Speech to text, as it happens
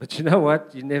But you know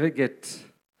what? You never get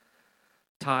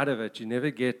tired of it. You never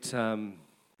get,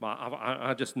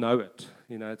 I just know it.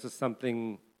 It's just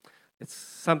something, it's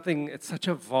such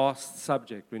a vast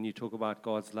subject when you talk about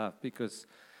God's love, because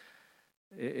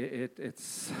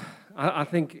I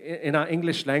think in our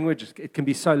English language, it can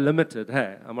be so limited.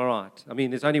 Hey, am I right? I mean,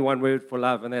 there's only one word for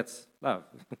love, and that's love.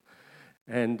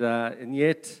 and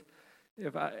yet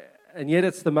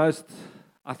it's the most,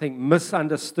 I think,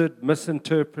 misunderstood,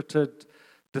 misinterpreted,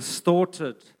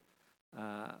 distorted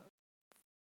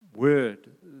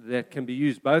word that can be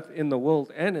used both in the world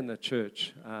and in the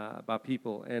church by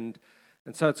people. And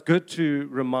so it's good to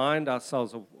remind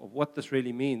ourselves of what this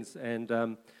really means.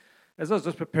 And as I was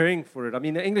just preparing for it, I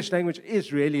mean, the English language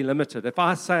is really limited. If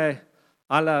I say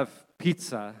I love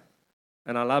pizza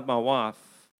and I love my wife,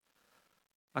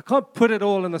 I can't put it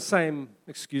all in the same,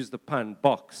 excuse the pun,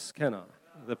 box, can I?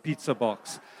 The pizza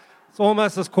box. It's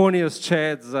almost as corny as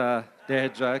Chad's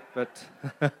dad joke,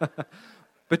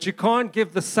 but you can't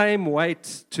give the same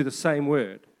weight to the same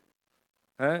word.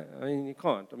 Huh? I mean, you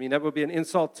can't. I mean, that would be an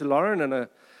insult to Lauren and a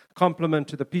compliment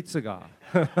to the pizza guy.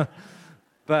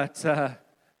 But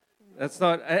that's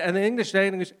not, and the English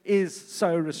language is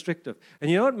so restrictive. And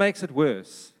you know what makes it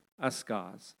worse? Us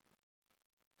guys.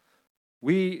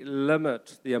 We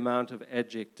limit the amount of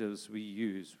adjectives we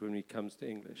use when it comes to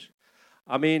English.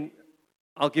 I mean,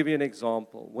 I'll give you an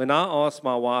example. When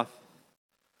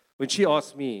she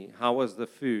asked me, how was the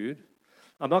food,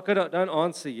 don't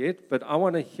answer yet, but I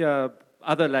want to hear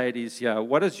other ladies here.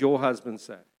 What does your husband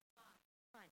say?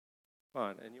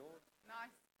 Fine. And yours?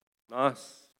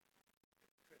 Nice.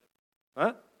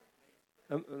 Huh?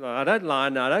 No, I don't lie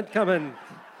now. Don't come in.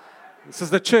 This is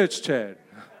the church, Chad.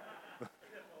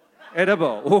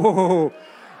 Edible. Oh,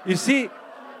 you see,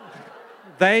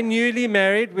 they're newly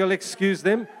married. We'll excuse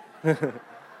them.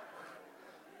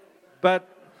 But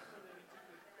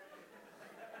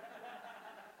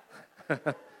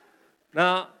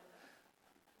now,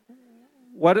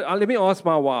 let me ask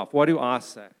my wife, what do I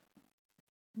say?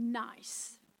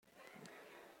 Nice.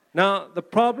 Now, the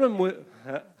problem with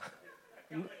a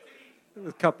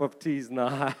cup of tea is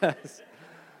nice.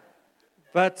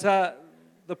 But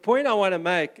the point I want to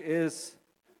make is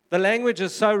the language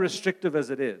is so restrictive as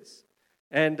it is.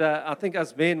 And I think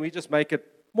as men, we just make it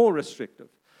more restrictive.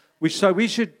 So we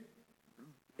should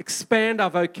expand our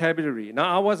vocabulary.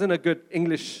 Now, I wasn't a good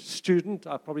English student.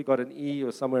 I probably got an E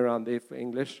or somewhere around there for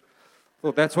English.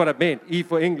 Thought that's what it meant, E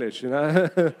for English,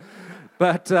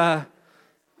 But,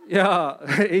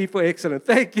 E for excellent.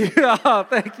 Thank you.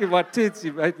 Thank you, Matitz.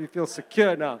 You made me feel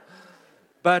secure now.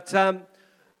 But, I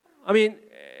mean,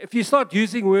 if you start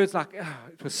using words like,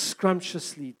 it was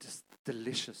scrumptiously just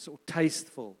delicious or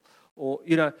tasteful, or,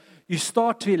 you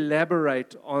start to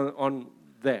elaborate on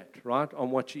that, right,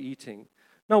 on what you're eating.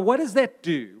 Now, what does that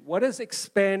do? What does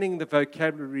expanding the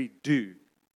vocabulary do?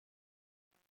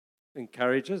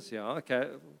 Encourages, okay.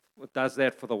 It does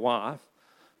that for the wife.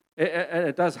 And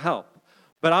it does help.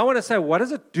 But I want to say, what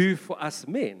does it do for us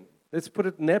men? Let's put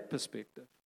it in that perspective.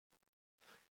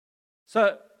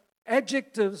 So,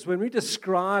 adjectives, when we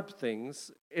describe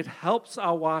things, it helps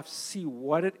our wife see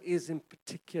what it is in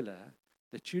particular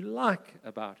that you like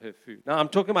about her food. Now, I'm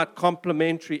talking about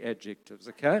complimentary adjectives,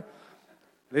 okay?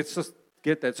 Let's just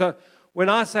get that. So, when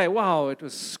I say, wow, it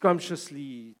was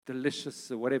scrumptiously delicious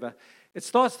or whatever, it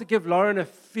starts to give Lauren a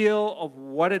feel of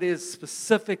what it is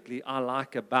specifically I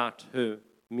like about her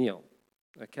meal.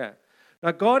 Okay.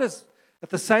 Now, God has,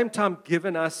 at the same time,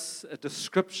 given us a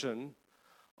description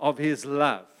of His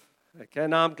love. Okay.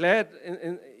 Now, I'm glad,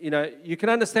 you can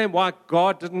understand why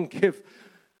God didn't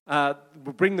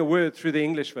bring the word through the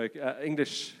English way.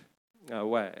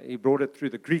 He brought it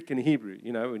through the Greek and Hebrew,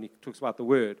 when He talks about the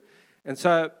word. And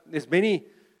so, there's much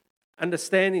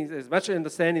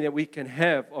understanding that we can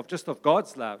have of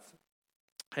God's love.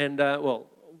 And,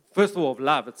 first of all, of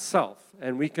love itself.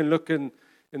 And we can look in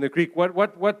the Greek,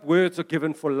 what words are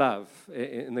given for love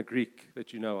in the Greek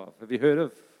that you know of? Have you heard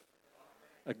of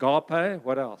agape?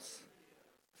 What else?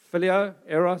 Phileo,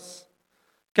 eros.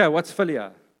 Okay, what's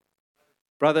phileo?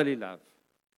 Brotherly love.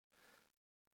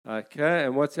 Okay,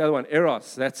 and what's the other one?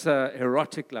 Eros. That's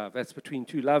erotic love. That's between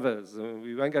two lovers.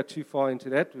 We won't go too far into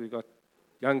that. We've got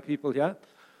young people here.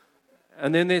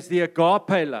 And then there's the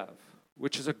agape love,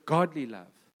 which is a godly love.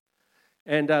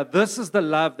 And this is the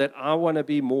love that I want to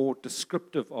be more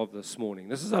descriptive of this morning.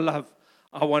 This is a love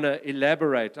I want to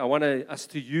elaborate. I want us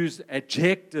to use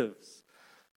adjectives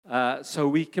so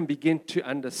we can begin to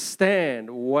understand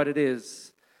what it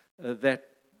is that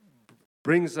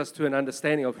brings us to an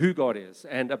understanding of who God is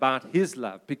and about His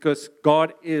love, because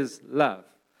God is love.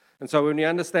 And so when we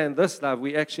understand this love,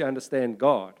 we actually understand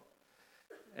God.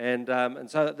 And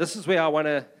so this is where I want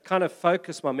to kind of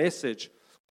focus my message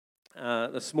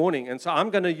this morning. And so I'm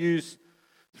going to use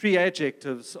 3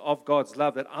 adjectives of God's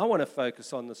love that I want to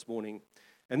focus on this morning.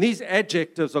 And these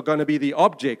adjectives are going to be the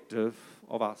objective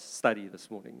of our study this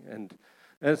morning. And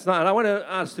it's not. And I want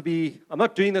us to be. I'm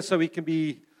not doing this so we can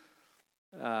be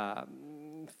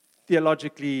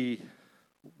theologically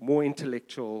more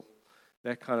intellectual,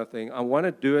 that kind of thing. I want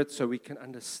to do it so we can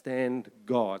understand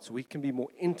God, so we can be more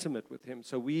intimate with Him.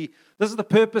 This is the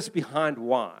purpose behind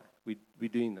why we're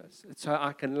doing this. It's so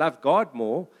I can love God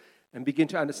more and begin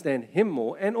to understand Him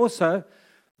more, and also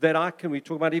that we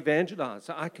talk about evangelize,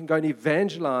 so I can go and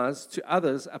evangelize to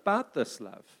others about this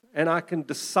love, and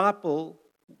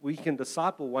we can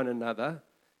disciple one another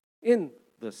in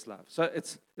this love. So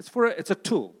it's a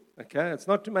tool, okay? It's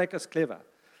not to make us clever.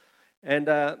 And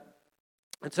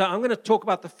so I'm going to talk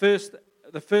about the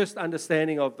first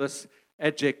understanding of this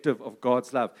adjective of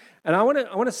God's love. And I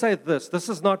want to say this. This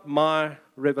is not my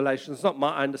revelation. It's not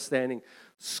my understanding.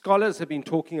 Scholars have been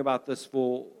talking about this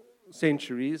for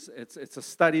centuries. It's a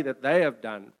study that they have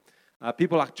done.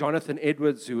 People like Jonathan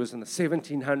Edwards, who was in the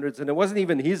 1700s, and it wasn't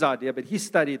even his idea, but he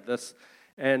studied this.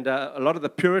 And a lot of the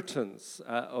Puritans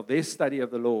of their study of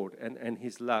the Lord and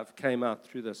His love came out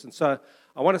through this. And so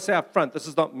I want to say up front, this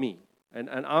is not me.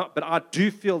 But I do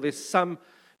feel there's some,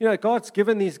 God's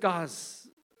given these guys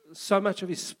so much of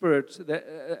His Spirit,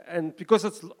 and because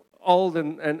it's old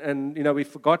and we've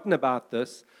forgotten about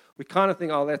this, we kind of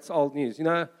think, oh, that's old news.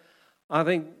 I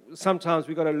think sometimes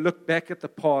we've got to look back at the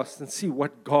past and see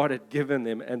what God had given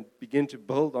them and begin to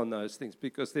build on those things,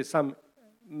 because there's some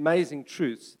amazing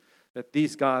truths that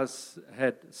these guys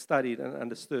had studied and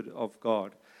understood of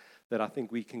God that I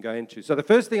think we can go into. So the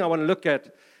first thing I want to look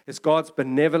at is God's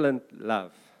benevolent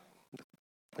love.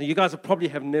 You guys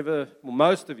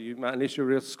most of you, unless you're a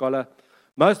real scholar,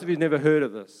 most of you have never heard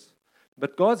of this.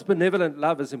 But God's benevolent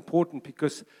love is important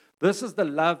because this is the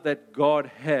love that God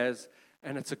has,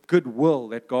 and it's a goodwill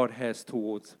that God has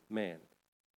towards man.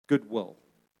 Goodwill.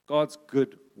 God's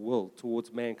goodwill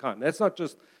towards mankind. That's not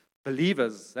just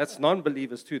believers, that's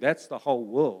non-believers too. That's the whole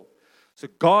world. So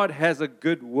God has a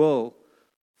goodwill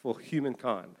for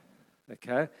humankind.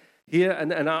 Okay? Here,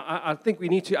 and I think we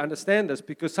need to understand this,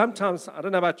 because sometimes, I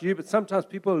don't know about you, but sometimes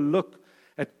people look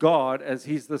at God as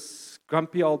He's this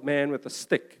grumpy old man with a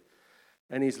stick,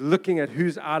 and He's looking at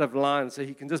who's out of line so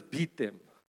He can just beat them.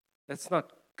 That's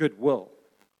not goodwill.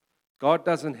 God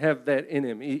doesn't have that in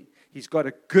Him. He's got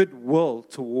a goodwill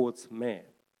towards man.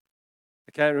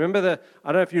 Okay, I don't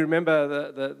know if you remember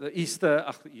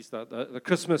the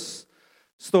Christmas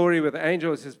story with the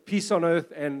angel. It says, peace on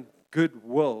earth and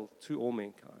goodwill to all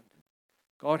mankind.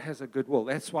 God has a goodwill.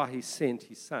 That's why He sent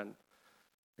His Son.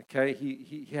 Okay,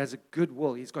 He has a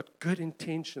goodwill. He's got good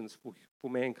intentions for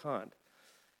mankind.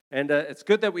 And it's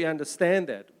good that we understand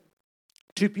that.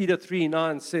 2 Peter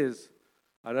 3:9 says,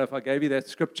 I don't know if I gave you that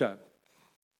scripture.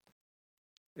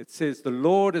 It says, the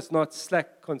Lord is not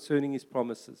slack concerning His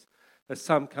promises, as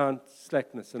some count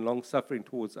slackness and long-suffering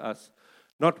towards us,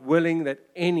 not willing that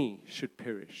any should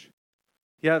perish.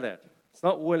 Hear that? It's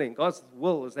not willing. God's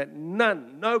will is that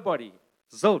nobody,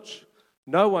 zilch,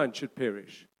 no one should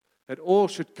perish, that all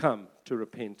should come to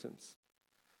repentance.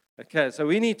 Okay, so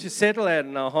we need to settle that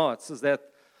in our hearts, is that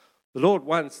the Lord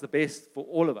wants the best for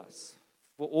all of us,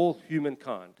 for all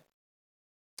humankind.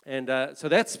 And so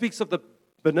that speaks of the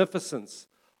beneficence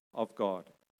of God.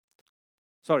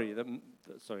 Sorry,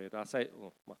 did I say,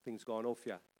 my thing's gone off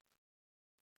here.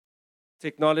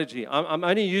 Technology. I'm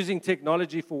only using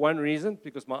technology for one reason,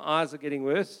 because my eyes are getting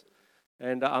worse,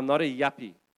 and I'm not a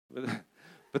yuppie.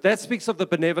 But that speaks of the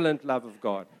benevolent love of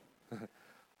God.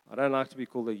 I don't like to be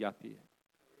called a yuppie.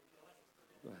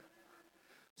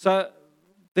 So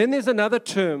then there's another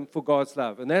term for God's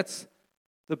love, and that's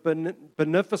the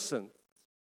beneficent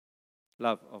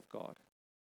love of God.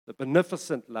 The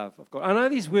beneficent love of God. I know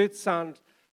these words sound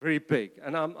very big,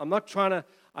 and I'm not trying to,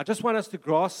 I just want us to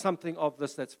grasp something of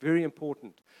this that's very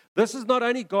important. This is not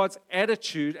only God's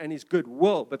attitude and His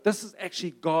goodwill, but this is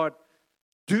actually God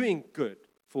doing good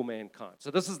for mankind. So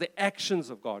this is the actions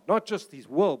of God, not just His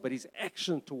will, but His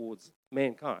action towards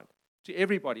mankind, to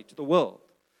everybody, to the world.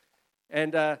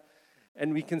 And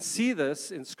we can see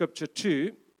this in Scripture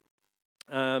too.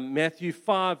 Matthew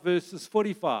 5, verses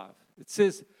 45. It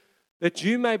says, that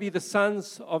you may be the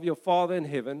sons of your Father in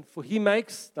heaven, for He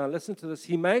makes, now listen to this,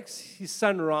 He makes His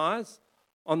sun rise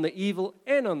on the evil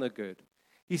and on the good.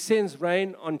 He sends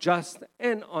rain on just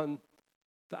and on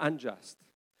the unjust.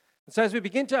 And so as we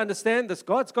begin to understand this,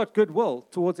 God's got goodwill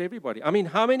towards everybody. I mean,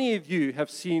 how many of you have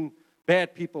seen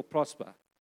bad people prosper?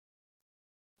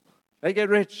 They get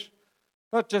rich.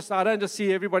 Not just, I don't just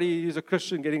see everybody who's a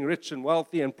Christian getting rich and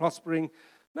wealthy and prospering.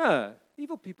 No,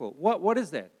 evil people. What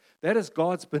is that? That is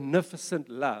God's beneficent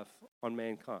love on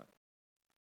mankind.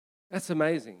 That's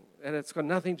amazing. And it's got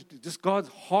nothing to do, just God's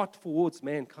heart towards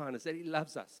mankind is that He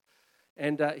loves us.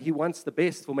 And He wants the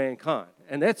best for mankind.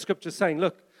 And that scripture is saying,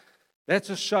 look, that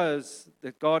just shows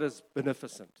that God is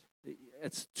beneficent.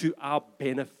 It's to our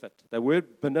benefit. The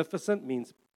word beneficent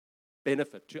means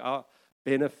benefit, to our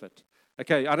benefit.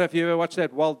 Okay, I don't know if you ever watched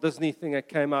that Walt Disney thing that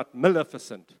came out,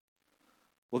 Maleficent.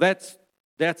 Well, that's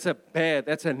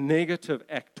a negative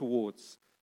act towards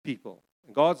people.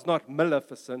 And God's not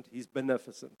maleficent, He's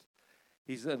beneficent.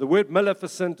 The word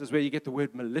maleficent is where you get the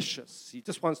word malicious. He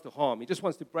just wants to harm. He just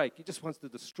wants to break. He just wants to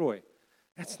destroy.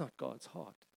 That's not God's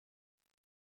heart.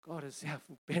 God is here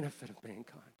for benefit of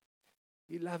mankind.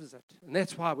 He loves it. And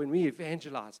that's why when we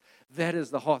evangelize, that is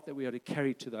the heart that we are to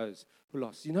carry to those who are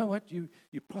lost. You know what?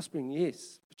 You're prospering,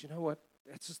 yes. But you know what?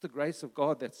 That's just the grace of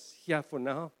God that's here for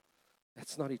now.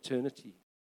 That's not eternity.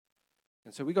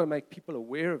 And so we've got to make people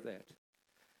aware of that.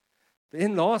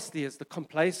 Then lastly is the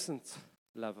complacent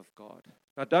love of God.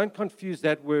 Now, don't confuse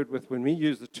that word with when we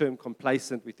use the term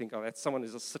complacent, we think, oh, that's someone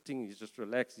who's just sitting, he's just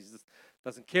relaxed, he just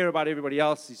doesn't care about everybody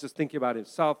else, he's just thinking about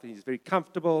himself, he's very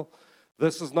comfortable.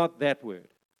 This is not that word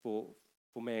for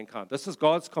mankind. This is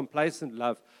God's complacent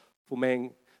love for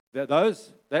man.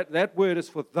 That word is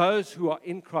for those who are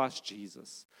in Christ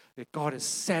Jesus, that God is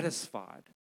satisfied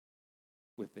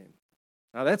with them.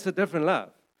 Now, that's a different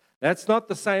love. That's not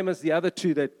the same as the other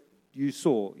two that you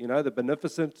saw, the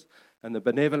beneficent and the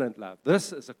benevolent love.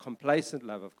 This is a complacent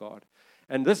love of God.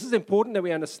 And this is important that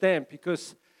we understand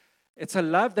because it's a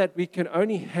love that we can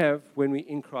only have when we're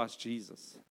in Christ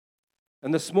Jesus.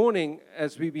 And this morning,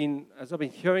 as I've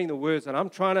been hearing the words, and I'm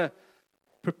trying to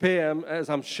prepare, as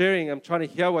I'm sharing, I'm trying to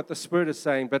hear what the Spirit is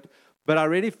saying, but I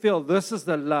really feel this is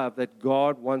the love that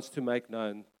God wants to make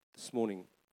known this morning.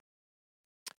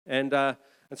 And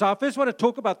so I first want to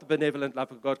talk about the benevolent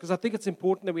love of God because I think it's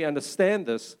important that we understand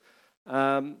this.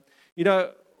 I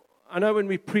know when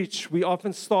we preach, we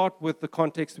often start with the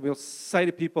context and we'll say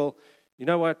to people, you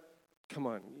know what, come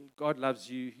on, God loves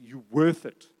you, you're worth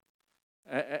it.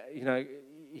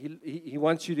 He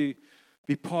wants you to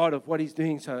be part of what He's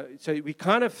doing. So we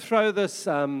kind of throw this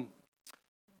kind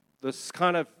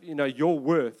of, your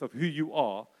worth of who you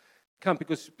are, come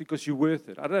because you're worth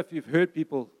it. I don't know if you've heard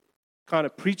people kind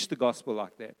of preach the gospel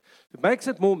like that. It makes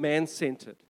it more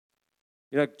man-centered.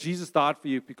 Jesus died for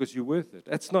you because you're worth it.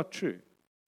 That's not true.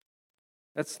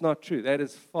 That's not true. That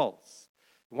is false.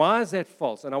 Why is that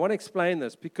false? And I want to explain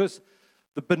this because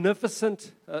the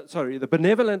benevolent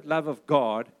love of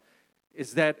God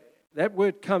is that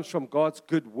word comes from God's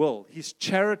goodwill, His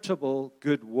charitable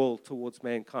goodwill towards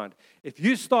mankind. If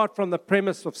you start from the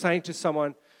premise of saying to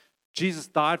someone, Jesus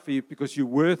died for you because you're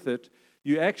worth it,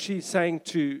 you're actually saying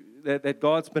that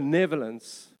God's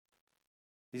benevolence,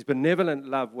 His benevolent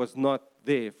love was not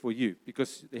there for you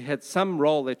because they had some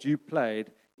role that you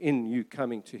played in you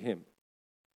coming to Him.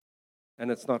 And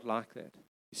it's not like that.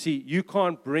 You see, you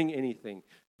can't bring anything.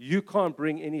 You can't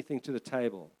bring anything to the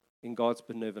table in God's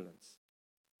benevolence.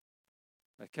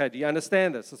 Okay, do you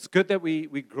understand this? It's good that we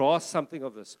grasp something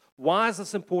of this. Why is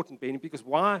this important, Benny? Because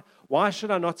why should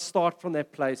I not start from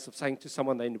that place of saying to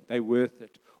someone they're worth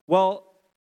it? Well,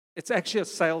 it's actually a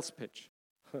sales pitch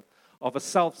of a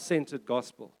self-centered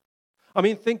gospel. I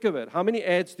mean, think of it. How many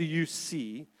ads do you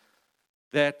see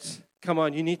that, come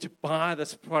on, you need to buy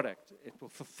this product. It will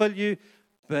fulfill you,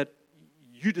 but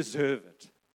you deserve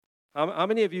it. How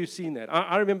many of you have seen that?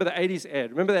 I remember the 80s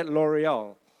ad. Remember that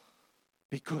L'Oreal?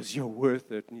 Because you're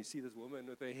worth it. And you see this woman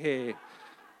with her hair.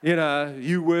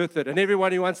 You're worth it. And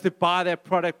everyone who wants to buy that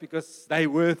product because they're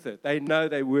worth it. They know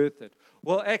they're worth it.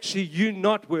 Well, actually, you're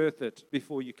not worth it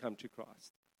before you come to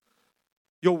Christ.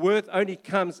 Your worth only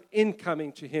comes in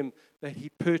coming to Him, that He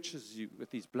purchases you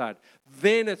with His blood.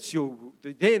 Then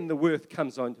the worth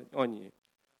comes on you.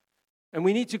 And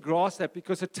we need to grasp that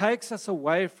because it takes us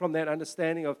away from that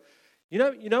understanding of, you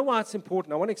know why it's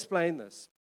important. I want to explain this.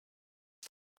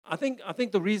 I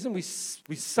think the reason we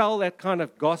sell that kind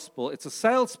of gospel, it's a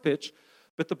sales pitch,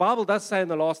 but the Bible does say in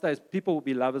the last days people will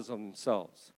be lovers of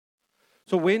themselves.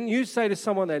 So when you say to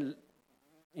someone that,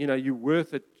 you're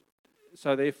worth it,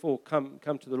 so therefore come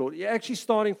to the Lord, you're actually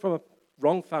starting from a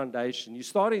wrong foundation. You're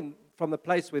starting from the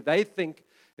place where they think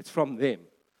it's from them.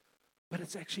 But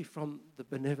it's actually from the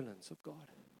benevolence of God.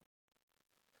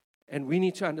 And we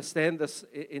need to understand this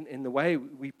in the way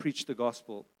we preach the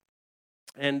gospel.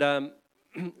 And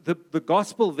the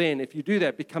gospel then, if you do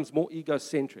that, becomes more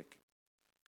egocentric.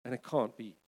 And it can't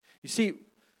be. You see,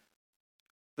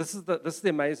 this is the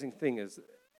amazing thing is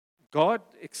God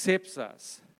accepts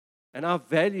us, and our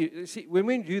value, see, when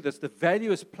we do this, the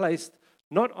value is placed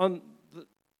not on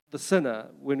the sinner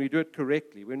when we do it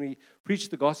correctly. When we preach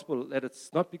the gospel, that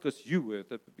it's not because you were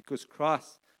worth it, but because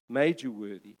Christ made you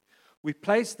worthy. We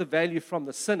place the value from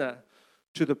the sinner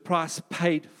to the price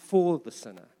paid for the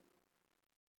sinner.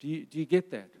 Do you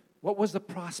get that? What was the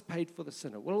price paid for the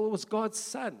sinner? Well, it was God's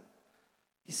Son.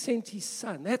 He sent His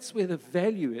Son. That's where the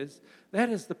value is. That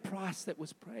is the price that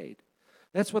was paid.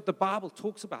 That's what the Bible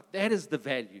talks about. That is the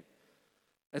value.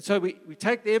 And so we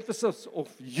take the emphasis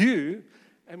off you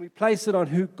and we place it on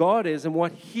who God is and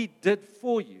what He did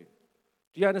for you.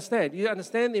 Do you understand? Do you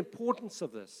understand the importance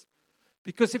of this?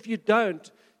 Because if you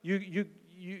don't,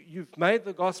 you've made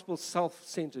the gospel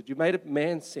self-centered. You made it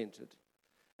man-centered.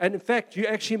 And in fact, you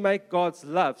actually make God's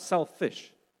love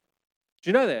selfish. Do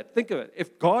you know that? Think of it.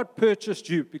 If God purchased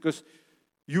you because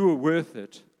you were worth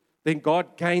it, then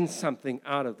God gained something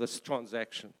out of this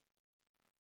transaction.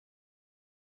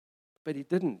 But He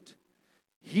didn't.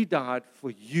 He died for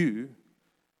you,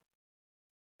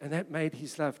 and that made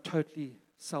His love totally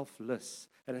selfless.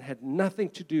 And it had nothing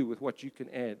to do with what you can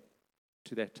add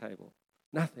to that table.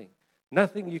 Nothing.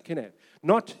 Nothing you can add.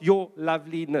 Not your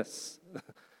loveliness.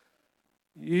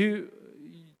 Your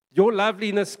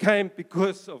loveliness came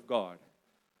because of God.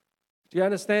 Do you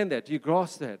understand that? Do you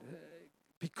grasp that?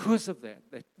 Because of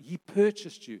that He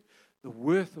purchased you. The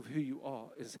worth of who you are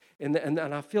is, and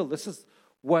I feel this is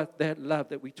what that love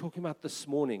that we're talking about this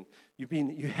morning.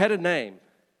 You had a name,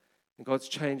 and God's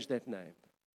changed that name,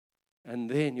 and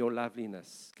then your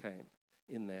loveliness came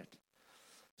in that.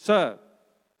 So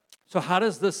what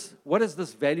is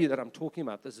this value that I'm talking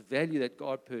about? This value that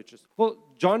God purchased. Well,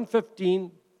 John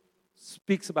 15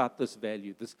 speaks about this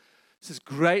value. This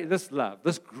great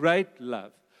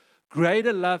love.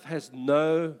 Greater love has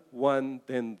no one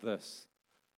than this,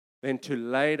 than to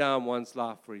lay down one's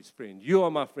life for his friend. You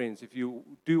are my friends if you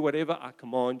do whatever I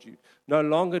command you. No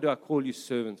longer do I call you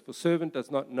servants, for servant does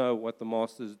not know what the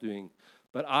master is doing.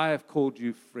 But I have called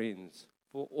you friends,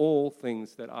 for all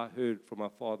things that I heard from my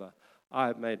Father, I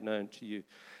have made known to you.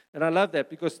 And I love that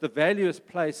because the value is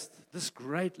placed, this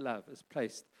great love is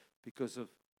placed because of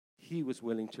He was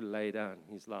willing to lay down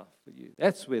His life for you.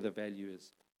 That's where the value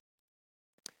is.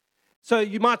 So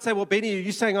you might say, well, Benny, are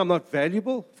you saying I'm not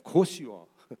valuable? Of course you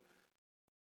are.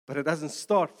 But it doesn't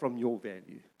start from your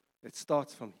value. It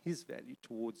starts from His value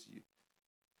towards you.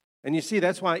 And you see,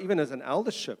 that's why even as an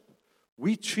eldership,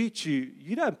 we treat you,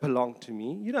 you don't belong to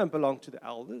me. You don't belong to the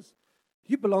elders.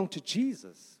 You belong to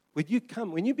Jesus. When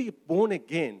you be born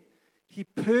again, He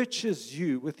purchased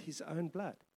you with His own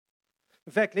blood.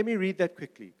 In fact, let me read that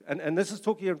quickly. And this is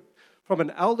talking from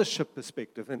an eldership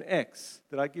perspective in Acts.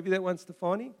 Did I give you that one,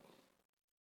 Stefani?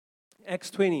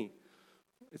 Acts 20.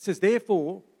 It says,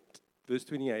 therefore, verse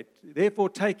 28, therefore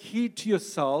take heed to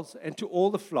yourselves and to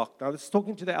all the flock. Now, this is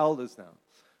talking to the elders now.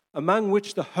 Among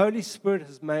which the Holy Spirit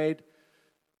has made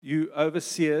you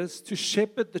overseers to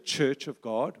shepherd the church of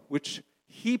God, which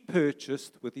He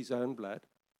purchased with His own blood.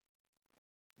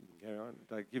 Carry on.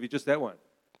 Did I give you just that one?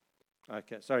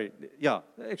 Okay, sorry. Yeah,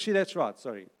 actually that's right,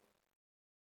 sorry.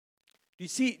 Do you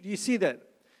see that?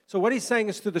 So what He's saying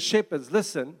is to the shepherds,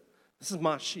 listen, this is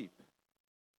my sheep.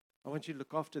 I want you to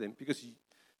look after them because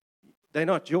they're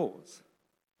not yours.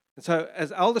 And so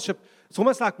as eldership, it's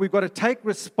almost like we've got to take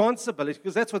responsibility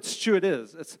because that's what steward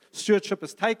is. Stewardship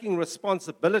is taking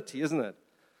responsibility, isn't it?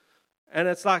 And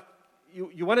it's like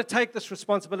you want to take this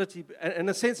responsibility, and in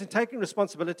a sense, in taking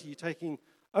responsibility, you're taking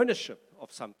ownership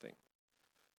of something.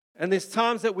 And there's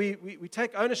times that we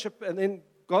take ownership, and then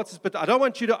God says, but I don't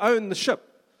want you to own the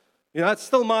ship. You know, it's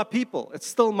still my people. It's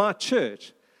still my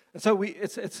church. And so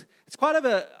it's quite of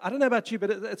a, I don't know about you,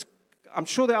 but I'm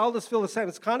sure the elders feel the same.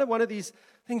 It's kind of one of these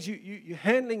things you're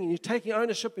handling, and you're taking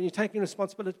ownership, and you're taking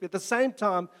responsibility. But at the same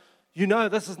time, you know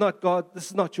this is not God, this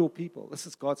is not your people. This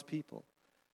is God's people.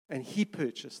 And He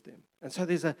purchased them. And so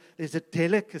there's a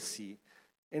delicacy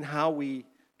in how we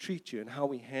treat you and how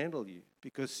we handle you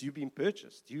because you've been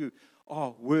purchased. You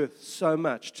are worth so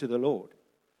much to the Lord.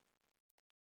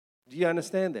 Do you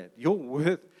understand that? Your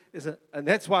worth and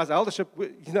that's why as eldership,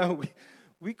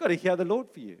 we've got to hear the Lord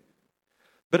for you.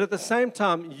 But at the same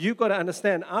time, you've got to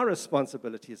understand our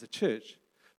responsibility as a church.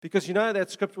 Because you know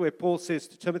that scripture where Paul says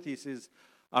to Timothy, he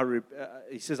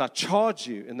says, I charge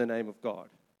you in the name of God.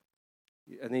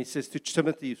 And he says to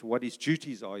Timothy what his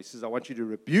duties are. He says, I want you to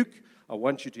rebuke, I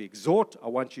want you to exhort, I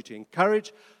want you to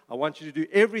encourage, I want you to do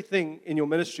everything in your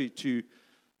ministry to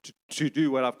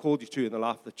do what I've called you to in the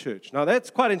life of the church. Now, that's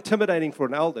quite intimidating for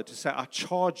an elder to say, I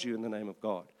charge you in the name of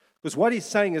God. Because what he's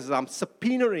saying is, I'm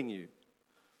subpoenaing you.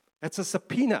 That's a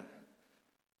subpoena.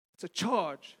 It's a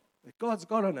charge. that God's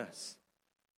got on us.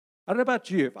 I don't know about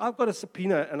you. If I've got a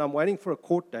subpoena and I'm waiting for a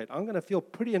court date, I'm going to feel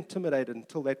pretty intimidated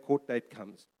until that court date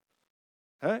comes.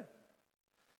 Huh?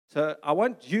 So I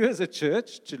want you as a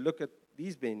church to look at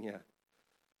these men here.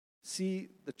 See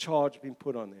the charge being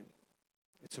put on them.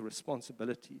 It's a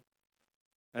responsibility.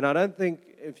 And I don't think,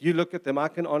 if you look at them, I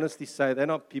can honestly say they're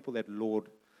not people that lord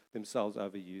themselves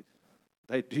over you.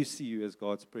 They do see you as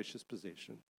God's precious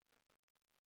possession.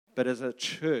 But as a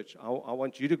church, I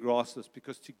want you to grasp this,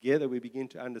 because together we begin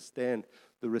to understand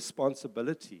the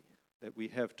responsibility that we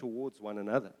have towards one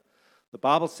another. The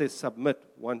Bible says submit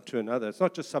one to another. It's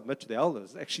not just submit to the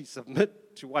elders. Actually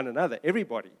submit to one another.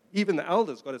 Everybody, even the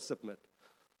elders, got to submit.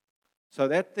 So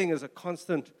that thing is a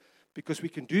constant, because we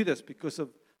can do this because of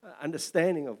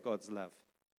understanding of God's love.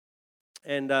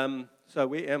 And so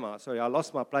where am I? Sorry, I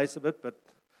lost my place a bit.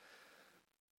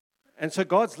 And so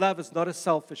God's love is not a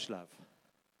selfish love.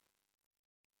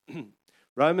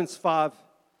 Romans 5,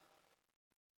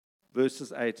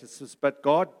 verses 8, it says, "But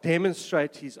God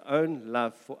demonstrates His own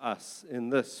love for us in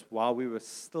this: while we were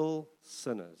still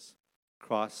sinners,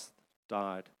 Christ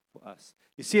died for us."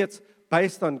 You see, it's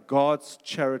based on God's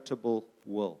charitable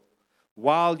will.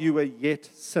 While you were yet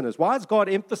sinners. Why is God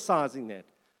emphasizing that?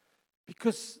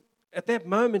 Because at that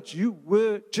moment you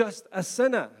were just a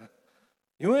sinner.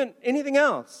 You weren't anything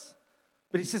else.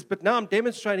 But He says, but now I'm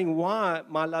demonstrating why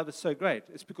my love is so great.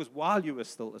 It's because while you were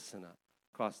still a sinner,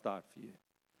 Christ died for you.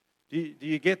 Do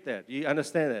you get that? Do you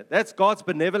understand that? That's God's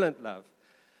benevolent love.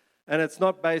 And it's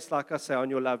not based, like I say, on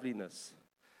your loveliness.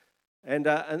 And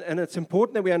it's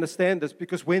important that we understand this,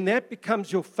 because when that becomes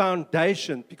your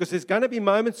foundation, because there's going to be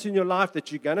moments in your life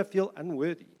that you're going to feel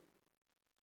unworthy.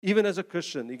 Even as a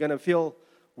Christian, you're going to feel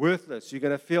worthless. You're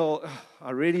going to feel,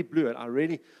 I really blew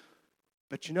it.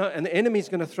 But you know, and the enemy's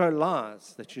going to throw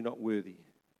lies that you're not worthy.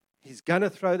 He's going to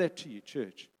throw that to you,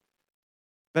 church.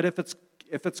 But if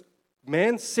it's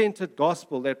man-centered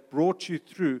gospel that brought you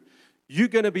through, you're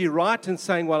going to be right in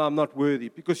saying, well, I'm not worthy,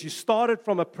 because you started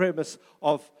from a premise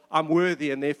of I'm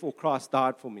worthy and therefore Christ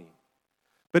died for me.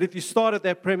 But if you start at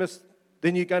that premise,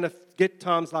 then you're going to get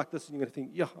times like this and you're going to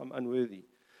think, yeah, I'm unworthy.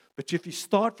 But if you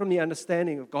start from the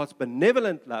understanding of God's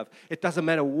benevolent love, it doesn't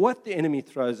matter what the enemy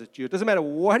throws at you. It doesn't matter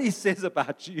what he says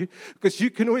about you, because you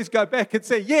can always go back and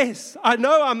say, yes, I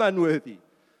know I'm unworthy,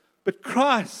 but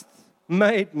Christ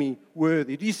made me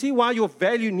worthy. Do you see why your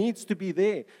value needs to be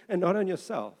there and not on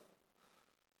yourself?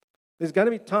 There's going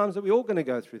to be times that we're all going to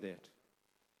go through that.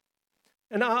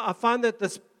 And I find that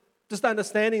this, just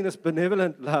understanding this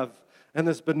benevolent love and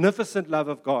this beneficent love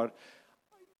of God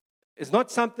is not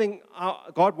something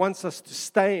God wants us to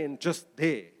stay in just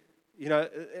there. You know,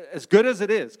 as good as it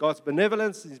is, God's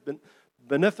benevolence, His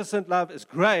beneficent love is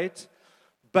great,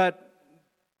 but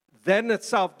that in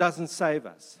itself doesn't save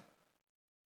us.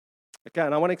 Okay,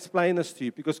 and I want to explain this to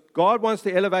you, because God wants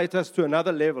to elevate us to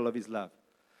another level of His love.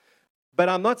 But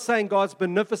I'm not saying God's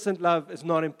beneficent love is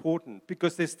not important,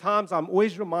 because there's times I'm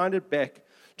always reminded back.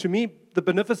 To me, the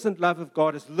beneficent love of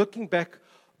God is looking back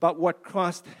about what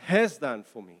Christ has done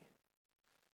for me.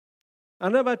 I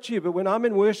don't know about you, but when I'm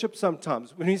in worship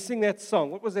sometimes, when we sing that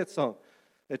song, what was that song?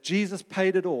 That Jesus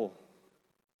paid it all.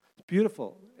 It's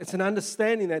beautiful. It's an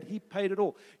understanding that He paid it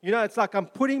all. You know, it's like I'm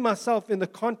putting myself in the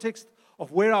context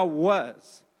of where I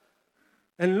was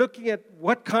and looking at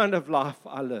what kind of life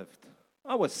I lived.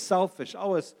 I was selfish.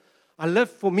 I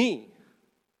lived for me.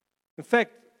 In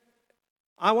fact,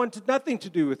 I wanted nothing to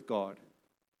do with God.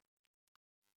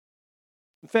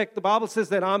 In fact, the Bible says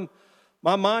that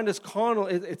my mind is carnal.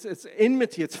 It's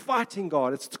enmity. It's fighting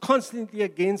God. It's constantly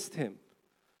against Him.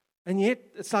 And yet,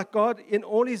 it's like God, in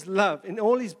all His love, in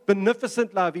all His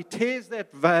beneficent love, He tears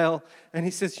that veil and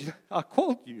He says, I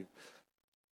called you.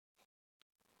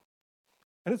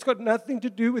 And it's got nothing to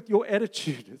do with your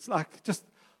attitude. It's like just,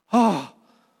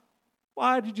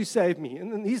 why did you save me?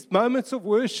 And in these moments of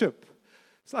worship,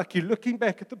 it's like you're looking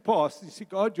back at the past and you see,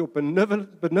 God, your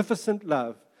beneficent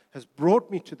love has brought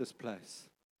me to this place.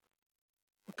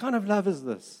 What kind of love is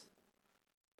this?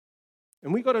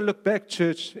 And we've got to look back,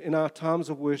 church, in our times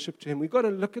of worship to Him. We've got to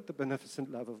look at the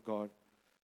beneficent love of God,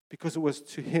 because it was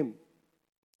to Him.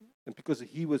 And because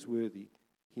He was worthy,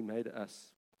 He made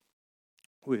us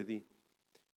worthy.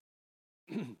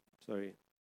 Sorry.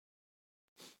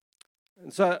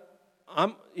 And so,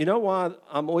 you know why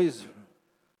I'm always,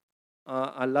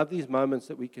 I love these moments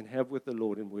that we can have with the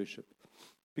Lord in worship.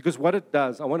 Because what it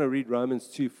does, I want to read Romans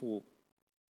 2:4. It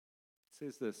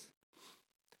says this: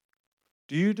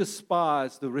 do you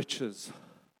despise the riches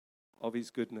of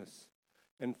His goodness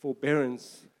and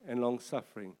forbearance and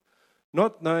long-suffering,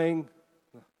 not knowing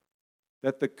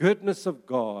that the goodness of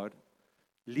God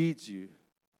leads you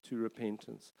to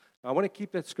repentance. I want to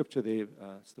keep that scripture there,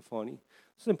 Stefani.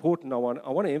 It's important. I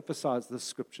want to emphasize this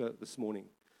scripture this morning.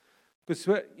 Because,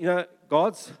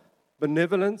 God's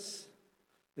benevolence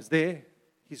is there.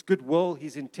 His goodwill,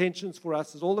 His intentions for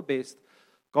us is all the best.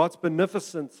 God's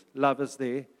beneficent love is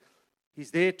there.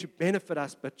 He's there to benefit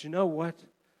us. But you know what?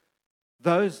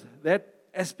 That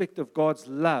aspect of God's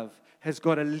love has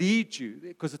got to lead you,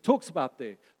 because it talks about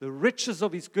there, the riches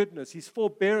of His goodness, His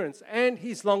forbearance, and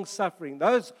His long-suffering.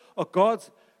 Those are God's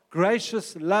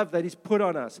gracious love that He's put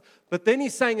on us. But then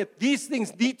He's saying that these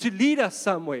things need to lead us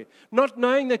somewhere, not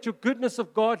knowing that your goodness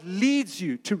of God leads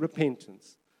you to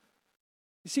repentance.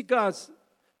 You see, guys,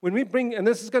 when we bring, and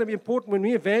this is going to be important, when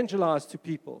we evangelize to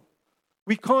people,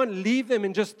 we can't leave them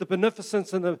in just the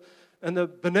beneficence and the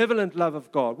benevolent love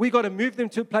of God. We've got to move them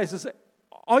to places.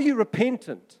 Are you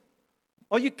repentant?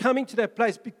 Are you coming to that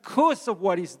place because of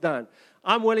what He's done?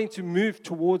 I'm willing to move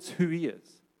towards who He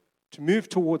is, to move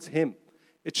towards Him.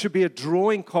 It should be a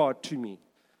drawing card to me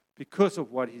because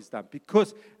of what He's done.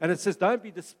 And it says, don't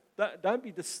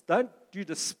you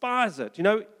despise it.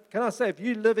 Can I say, if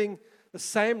you're living the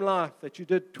same life that you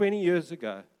did 20 years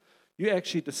ago, you're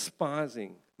actually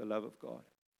despising the love of God.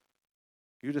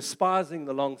 You're despising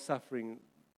the long-suffering,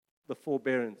 the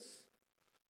forbearance.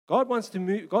 God wants to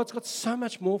move. God's got so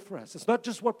much more for us. It's not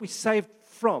just what we saved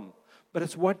from, but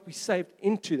it's what we saved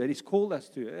into that He's called us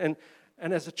to.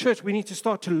 And as a church, we need to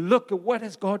start to look at what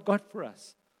has God got for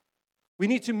us. We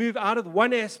need to move out of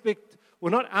one aspect,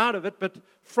 well, not out of it, but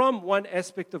from one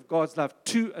aspect of God's love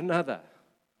to another,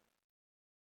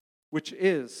 which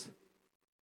is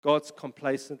God's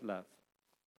complacent love.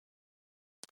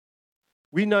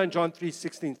 We know in John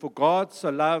 3:16, for God so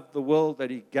loved the world that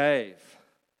He gave.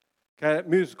 Okay, it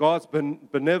moves God's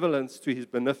benevolence to His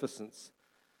beneficence.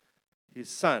 His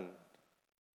Son.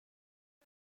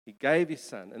 He gave His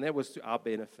Son, and that was to our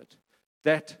benefit.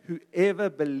 That whoever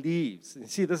believes, and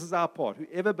see, this is our part,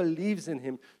 whoever believes in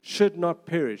Him should not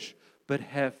perish, but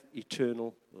have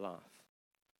eternal life.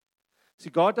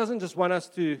 See, God doesn't just want us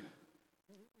to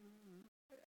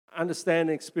understand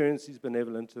and experience His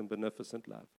benevolent and beneficent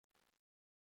love.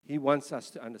 He wants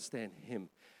us to understand Him.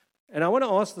 And I want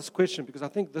to ask this question because I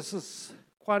think this is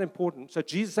quite important. So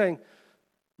Jesus is saying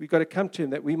we've got to come to Him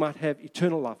that we might have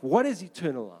eternal life. What is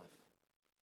eternal life?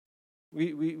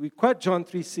 We quote John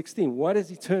 3:16. What is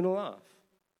eternal life?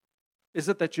 Is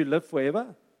it that you live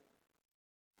forever?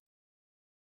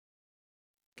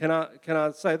 Can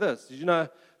I say this? Did you know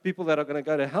people that are going to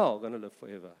go to hell are going to live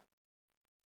forever?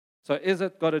 So is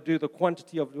it got to do the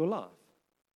quantity of your life?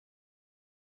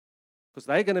 Because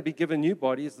they're going to be given new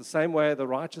bodies the same way the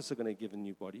righteous are going to be given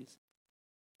new bodies.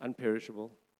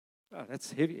 Unperishable. Oh,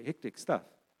 that's heavy, hectic stuff.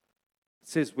 It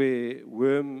says where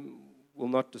worm will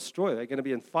not destroy. They're going to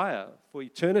be in fire for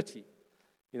eternity.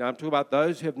 I'm talking about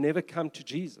those who have never come to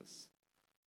Jesus.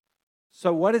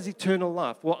 So what is eternal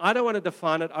life? Well, I don't want to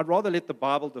define it. I'd rather let the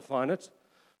Bible define it,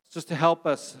 just to help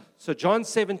us. So John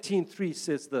 17:3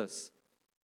 says this.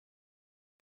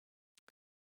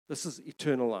 This is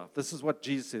eternal life. This is what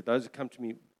Jesus said. Those who come to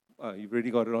me, you've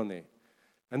already got it on there.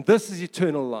 And this is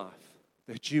eternal life,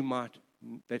 that He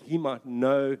might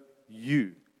know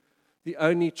you, the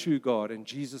only true God, and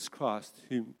Jesus Christ,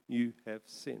 whom you have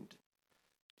sent. Do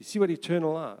you see what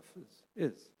eternal life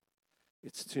is?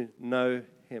 It's to know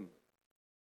Him.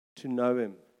 To know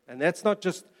Him. And that's not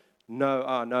just know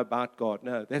about God.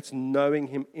 No, that's knowing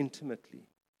Him intimately.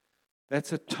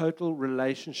 That's a total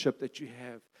relationship that you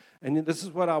have. And this is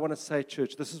what I want to say,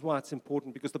 church. This is why it's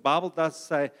important, because the Bible does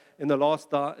say in the last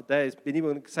days, Bennie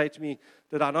will say to me,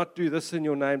 did I not do this in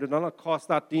your name? Did I not cast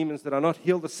out demons? Did I not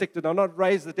heal the sick? Did I not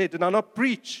raise the dead? Did I not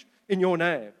preach in your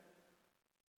name?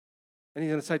 And He's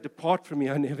going to say, depart from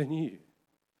me, I never knew you.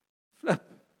 Flip.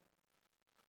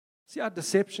 See how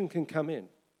deception can come in.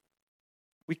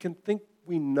 We can think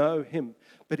we know Him,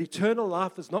 but eternal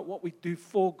life is not what we do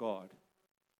for God.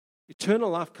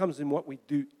 Eternal life comes in what we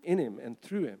do in Him and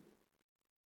through Him.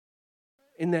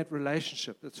 In that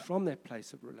relationship, it's from that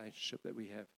place of relationship that we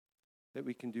have, that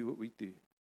we can do what we do.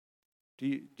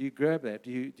 Do you grab that?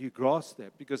 Do you grasp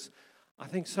that? Because I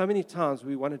think so many times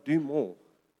we want to do more,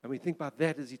 and we think about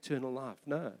that as eternal life.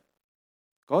 No.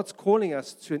 God's calling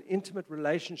us to an intimate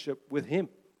relationship with Him.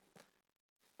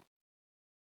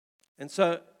 And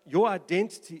so your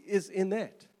identity is in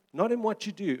that, not in what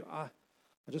you do. I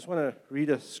just want to read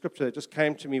a scripture that just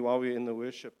came to me while we were in the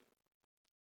worship.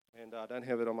 And I don't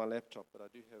have it on my laptop, but I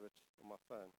do have it on my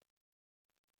phone.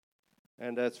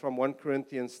 And it's from 1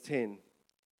 Corinthians 10.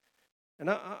 And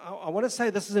I want to say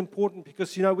this is important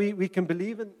because, we can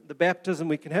believe in the baptism.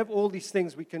 We can have all these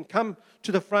things. We can come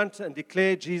to the front and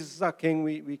declare Jesus our King.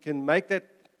 We can make that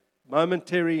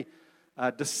momentary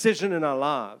decision in our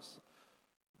lives,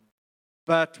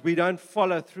 but we don't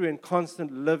follow through in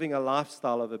constant living a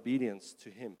lifestyle of obedience to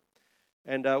Him.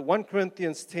 And 1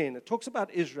 Corinthians 10, it talks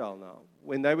about Israel now,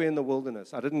 when they were in the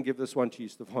wilderness. I didn't give this one to you,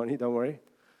 Stefani, don't worry.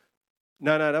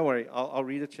 No, don't worry. I'll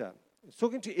read it here. It's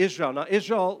talking to Israel. Now,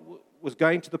 Israel was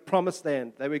going to the promised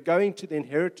land. They were going to the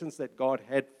inheritance that God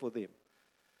had for them.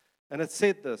 And it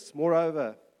said this,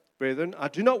 moreover, brethren, I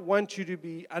do not want you to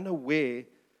be unaware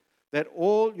that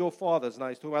all your fathers, now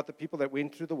he's talking about the people that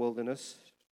went through the wilderness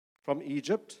from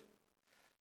Egypt,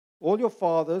 all your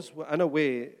fathers were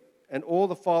unaware, and all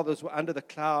the fathers were under the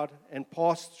cloud and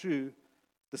passed through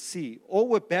the sea. All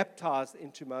were baptized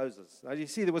into Moses. Now you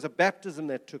see there was a baptism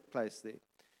that took place there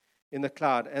in the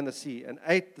cloud and the sea, and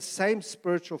ate the same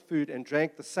spiritual food and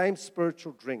drank the same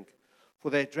spiritual drink, for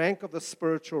they drank of the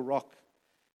spiritual rock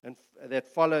and that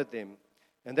followed them.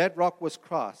 And that rock was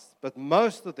Christ. But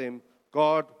most of them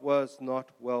God was not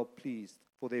well pleased,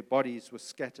 for their bodies were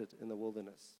scattered in the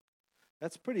wilderness.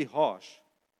 That's pretty harsh.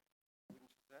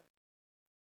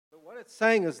 But what it's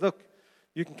saying is, look,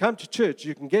 you can come to church,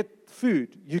 you can get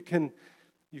food, you can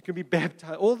be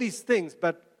baptized, all these things,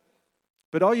 but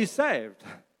are you saved?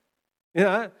 You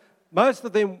know, most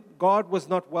of them, God was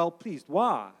not well pleased.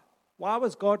 Why? Why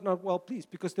was God not well pleased?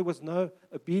 Because there was no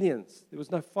obedience. There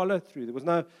was no follow-through. There was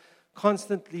no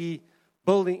constantly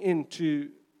building into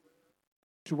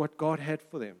what God had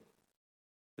for them.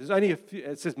 There's only a few,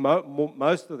 it says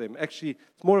most of them. Actually,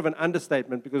 it's more of an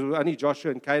understatement because it was only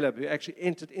Joshua and Caleb who actually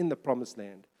entered in the promised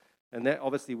land. And that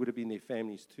obviously would have been their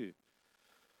families too.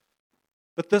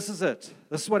 But this is it.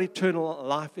 This is what eternal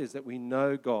life is, that we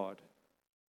know God.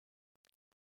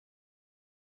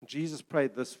 Jesus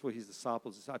prayed this for his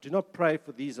disciples. He said, I do not pray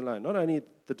for these alone, not only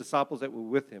the disciples that were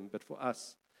with him, but for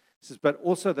us. He says, but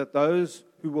also that those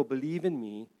who will believe in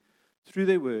me through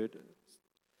their word,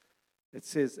 it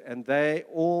says, and they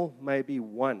all may be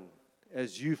one,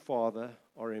 as you, Father,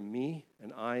 are in me,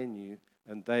 and I in you,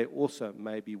 and they also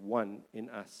may be one in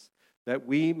us, that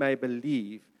we may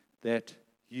believe that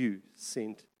you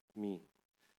sent me.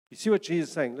 You see what Jesus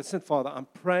is saying? Listen, Father, I'm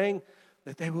praying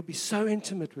that they will be so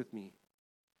intimate with me,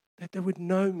 that they would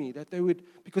know me,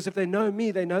 because if they know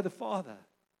me, they know the Father.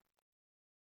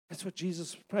 That's what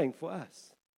Jesus is praying for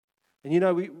us. And you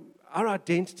know, our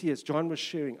identity, as John was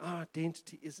sharing, our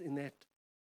identity is in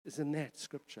that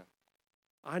scripture.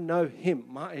 I know him.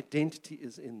 My identity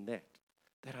is in that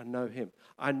I know him.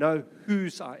 I know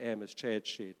whose I am, as Chad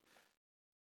shared.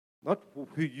 Not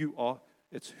who you are,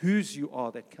 it's whose you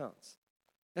are that counts.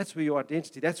 That's where your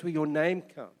identity, that's where your name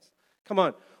counts. Come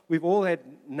on, we've all had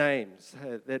names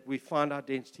that we find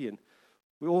identity in.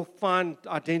 We all find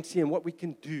identity in what we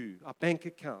can do, our bank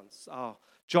accounts, our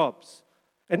jobs.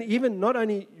 And even not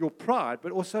only your pride,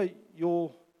 but also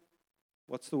your,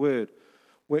 what's the word?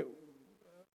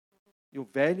 Your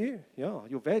value? Yeah,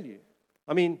 your value.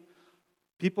 I mean,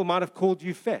 people might have called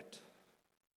you fat.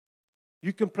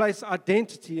 You can place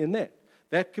identity in that.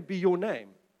 That could be your name.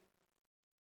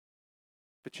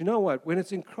 But you know what? When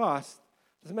it's in Christ,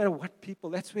 it doesn't matter what people,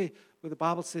 that's where the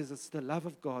Bible says it's the love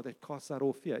of God that casts out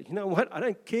all fear. You know what? I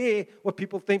don't care what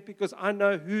people think because I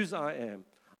know whose I am.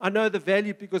 I know the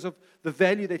value because of the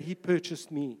value that he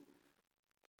purchased me.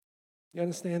 You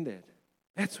understand that?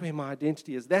 That's where my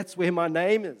identity is. That's where my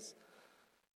name is.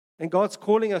 And God's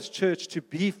calling us, church, to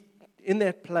be in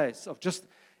that place of just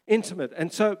intimate.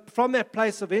 And so from that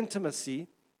place of intimacy,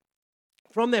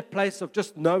 from that place of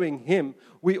just knowing him,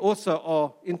 we also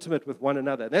are intimate with one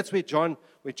another. And that's where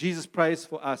Jesus prays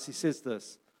for us. He says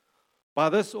this, by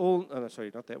this all, oh, no,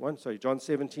 sorry, not that one. Sorry, John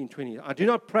 17:20. I do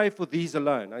not pray for these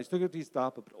alone. Now, he's talking to these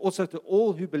disciples, but also to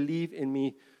all who believe in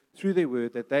me through their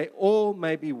word, that they all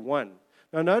may be one.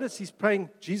 Now, notice he's praying,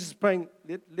 Jesus is praying,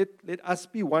 let us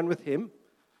be one with him.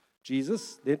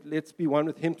 Jesus, let's be one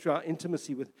with him through our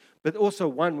intimacy with, but also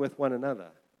one with one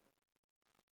another.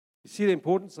 You see the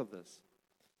importance of this?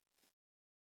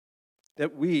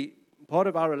 That part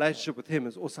of our relationship with him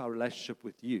is also our relationship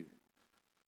with you.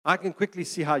 I can quickly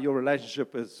see how your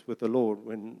relationship is with the Lord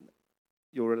when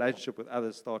your relationship with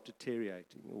others start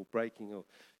deteriorating or breaking, or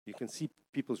you can see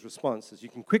people's responses. You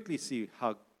can quickly see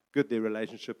how good their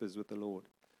relationship is with the Lord.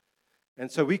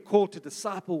 And so we call to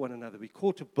disciple one another. We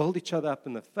call to build each other up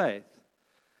in the faith.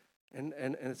 And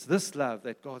it's this love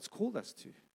that God's called us to.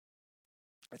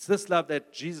 It's this love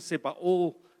that Jesus said by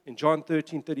all, in John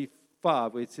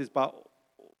 13:35, where it says, by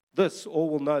this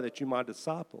all will know that you're my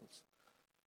disciples,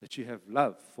 that you have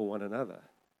love for one another.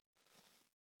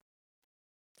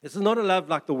 This is not a love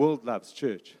like the world loves,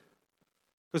 church.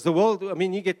 Because the world, I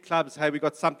mean, you get clubs, hey, we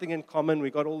got something in common, we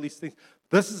got all these things.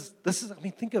 This is, I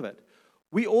mean, think of it.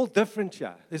 We're all different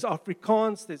here. There's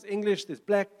Afrikaans, there's English, there's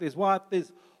black, there's white,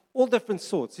 there's all different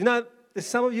sorts. You know, there's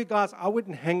some of you guys I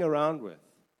wouldn't hang around with.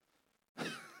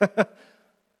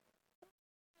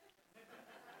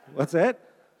 What's that?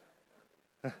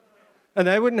 And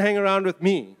they wouldn't hang around with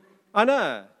me. I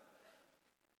know.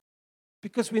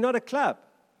 Because we're not a club.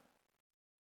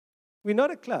 We're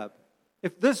not a club.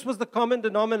 If this was the common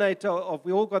denominator of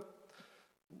we all got...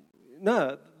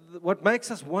 No, what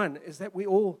makes us one is that we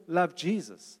all love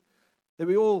Jesus. That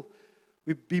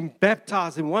we've been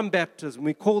baptized in one baptism.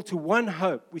 We call to one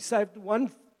hope. We saved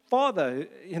one Father,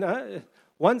 you know,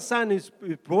 one Son who's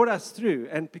brought us through.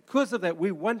 And because of that,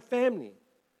 we're one family.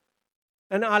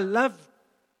 And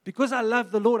because I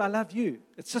love the Lord, I love you.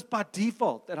 It's just by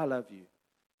default that I love you.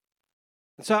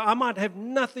 And so I might have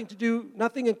nothing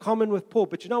in common with Paul,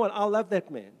 but you know what? I'll love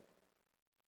that man.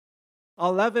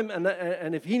 I'll love him,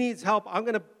 and if he needs help, I'm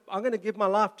going to give my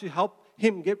life to help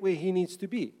him get where he needs to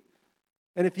be.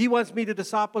 And if he wants me to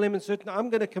disciple him in certain, I'm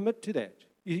going to commit to that.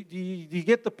 You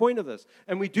get the point of this?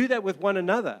 And we do that with one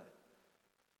another.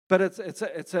 But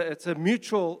it's a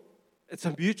mutual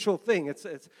thing.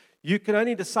 You can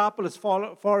only disciple as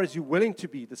far as you're willing to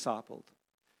be discipled.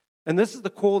 And this is the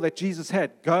call that Jesus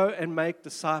had. Go and make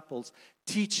disciples,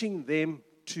 teaching them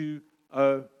to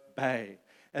obey.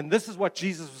 And this is what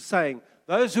Jesus was saying.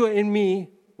 Those who are in me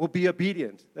will be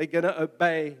obedient. They're going to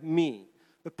obey me.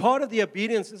 But part of the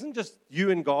obedience isn't just you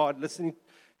and God listening,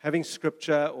 having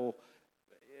scripture,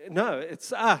 no,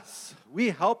 it's us.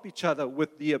 We help each other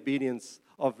with the obedience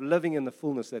of living in the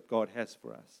fullness that God has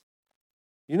for us.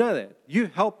 You know that. You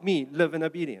help me live in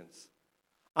obedience.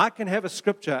 I can have a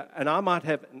scripture and I might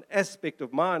have an aspect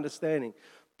of my understanding,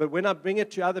 but when I bring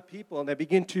it to other people and they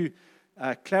begin to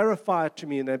clarify it to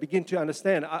me and they begin to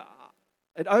understand,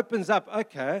 it opens up,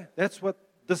 okay, that's what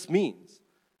this means.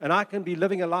 And I can be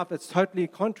living a life that's totally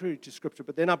contrary to Scripture,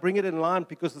 but then I bring it in line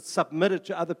because it's submitted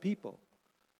to other people.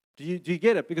 Do you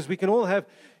get it? Because we can all have,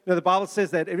 the Bible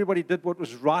says that everybody did what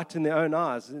was right in their own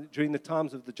eyes during the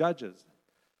times of the judges.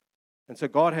 And so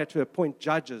God had to appoint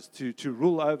judges to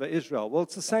rule over Israel. Well,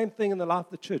 it's the same thing in the life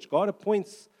of the church. God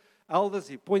appoints elders,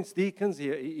 He appoints deacons,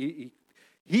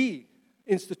 He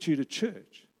instituted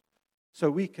church so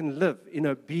we can live in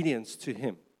obedience to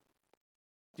Him.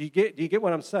 Do you get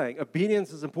what I'm saying?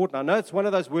 Obedience is important. I know it's one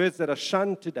of those words that are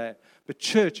shunned today, but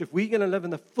church, if we're going to live in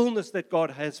the fullness that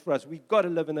God has for us, we've got to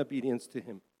live in obedience to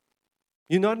Him.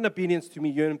 You're not in obedience to me,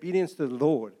 you're in obedience to the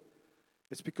Lord.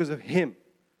 It's because of Him.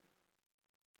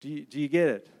 Do you get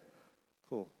it?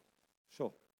 Cool.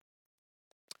 Sure.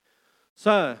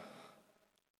 So,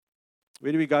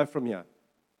 where do we go from here?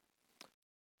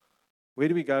 Where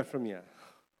do we go from here?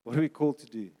 What are we called to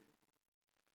do?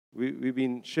 We've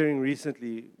been sharing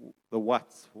recently the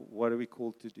what's. What are we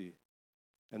called to do?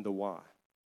 And the why.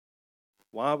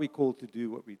 Why are we called to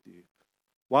do what we do?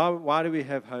 Why do we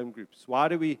have home groups? Why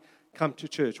do we come to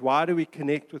church? Why do we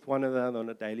connect with one another on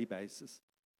a daily basis?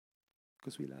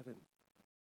 Because we love Him.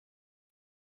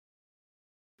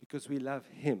 Because we love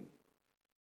Him.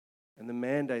 And the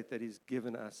mandate that He's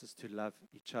given us is to love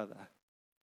each other.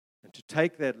 And to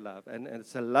take that love, and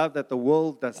it's a love that the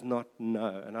world does not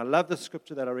know. And I love the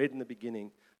scripture that I read in the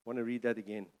beginning. I want to read that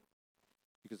again,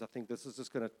 because I think this is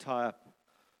just going to tie up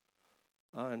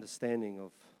our understanding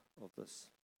of this.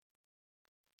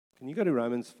 Can you go to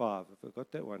Romans 5? If I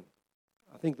got that one.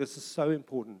 I think this is so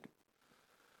important.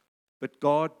 But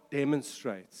God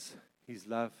demonstrates His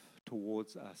love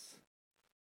towards us,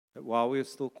 that while we are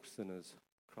still sinners,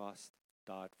 Christ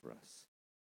died for us.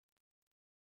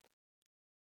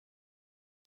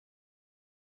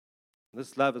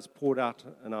 This love is poured out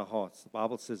in our hearts. The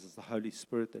Bible says it's the Holy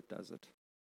Spirit that does it.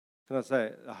 Can I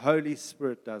say, the Holy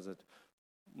Spirit does it.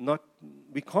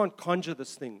 We can't conjure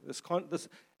this thing.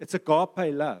 It's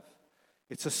agape love.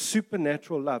 It's a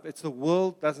supernatural love. The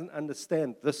world doesn't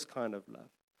understand this kind of love.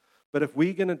 But if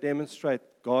we're going to demonstrate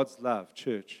God's love,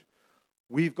 church,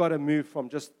 we've got to move from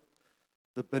just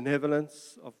the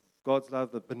benevolence of God's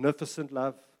love, the beneficent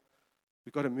love.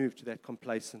 We've got to move to that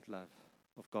complacent love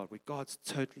of God, where God's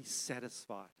totally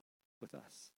satisfied with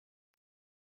us.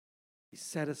 He's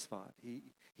satisfied. He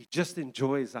just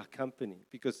enjoys our company,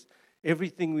 because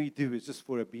everything we do is just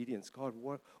for obedience. God,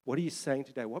 what are you saying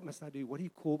today? What must I do? What do you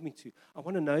call me to? I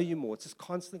want to know you more. It's just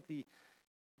constantly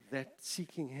that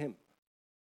seeking Him.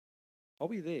 Are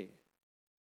we there?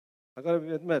 I got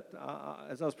to admit,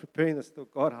 as I was preparing this, I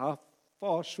thought, God, how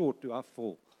far short do I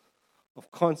fall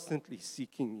of constantly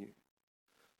seeking you?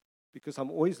 Because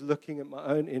I'm always looking at my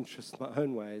own interests, my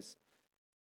own ways,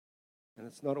 and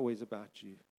it's not always about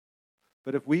you.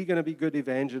 But if we're going to be good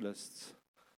evangelists,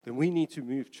 then we need to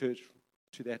move church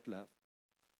to that love.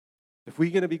 If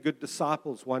we're going to be good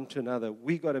disciples one to another,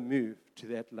 we got to move to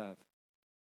that love.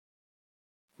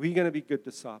 If we're going to be good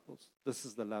disciples, this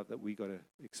is the love that we got to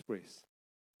express.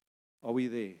 Are we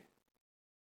there?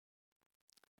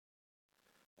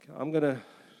 Okay, I'm going to,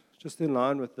 just in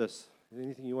line with this, is there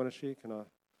anything you want to share? Can I?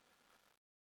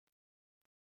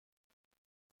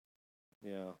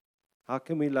 Yeah. How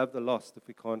can we love the lost if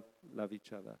we can't love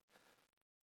each other?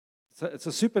 It's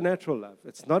a supernatural love.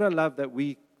 It's not a love that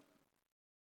we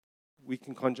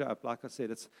can conjure up. Like I said,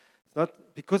 it's not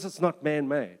because it's not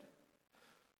man-made.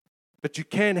 But you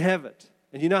can have it.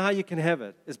 And you know how you can have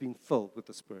it? Is being filled with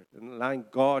the Spirit and allowing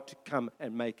God to come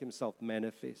and make himself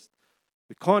manifest.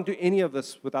 We can't do any of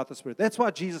this without the Spirit. That's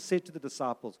why Jesus said to the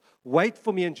disciples, wait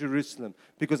for me in Jerusalem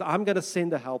because I'm going to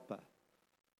send a helper.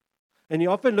 And you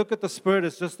often look at the Spirit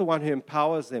as just the one who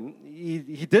empowers them.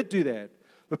 He did do that.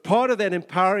 But part of that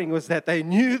empowering was that they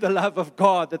knew the love of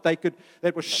God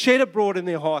that was shed abroad in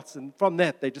their hearts. And from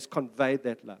that, they just conveyed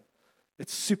that love.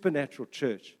 It's supernatural,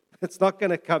 church. It's not going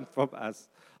to come from us.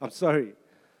 I'm sorry.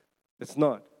 It's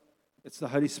not. It's the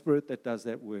Holy Spirit that does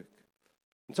that work.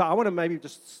 And so I want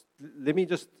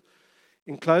to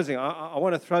in closing, I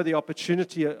want to throw the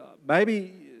opportunity.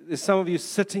 Maybe there's some of you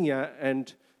sitting here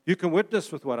and you can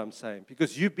witness with what I'm saying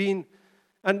because you've been,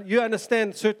 and you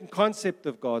understand certain concept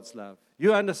of God's love.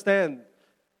 You understand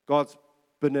God's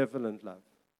benevolent love.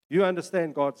 You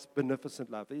understand God's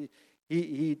beneficent love.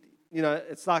 He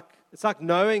it's like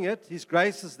knowing it. His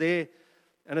grace is there,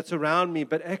 and it's around me,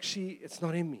 but actually, it's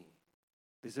not in me.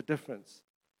 There's a difference.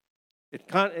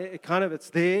 It's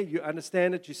there. You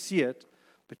understand it. You see it,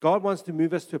 but God wants to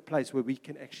move us to a place where we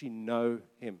can actually know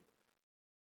Him.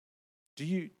 Do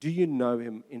you know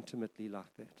Him intimately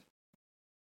like that?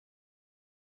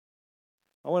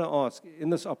 I want to ask, in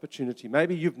this opportunity,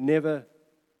 maybe you've never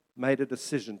made a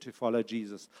decision to follow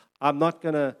Jesus. I'm not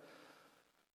going to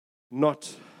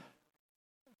not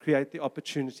create the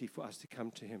opportunity for us to come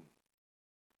to Him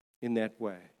in that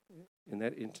way, in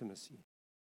that intimacy.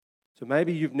 So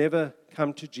maybe you've never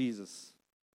come to Jesus.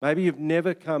 Maybe you've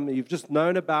never come, you've just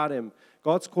known about Him.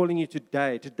 God's calling you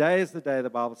today. Today is the day, the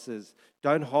Bible says.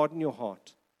 Don't harden your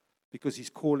heart because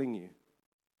He's calling you.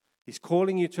 He's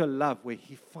calling you to a love where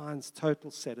He finds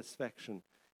total satisfaction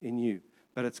in you.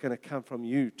 But it's going to come from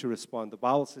you to respond. The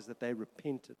Bible says that they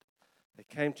repented. They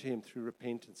came to Him through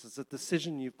repentance. It's a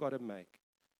decision you've got to make.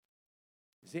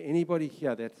 Is there anybody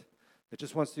here that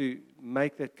just wants to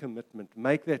make that commitment,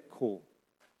 make that call?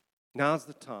 Now's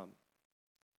the time.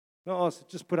 No,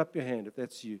 just put up your hand if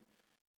that's you.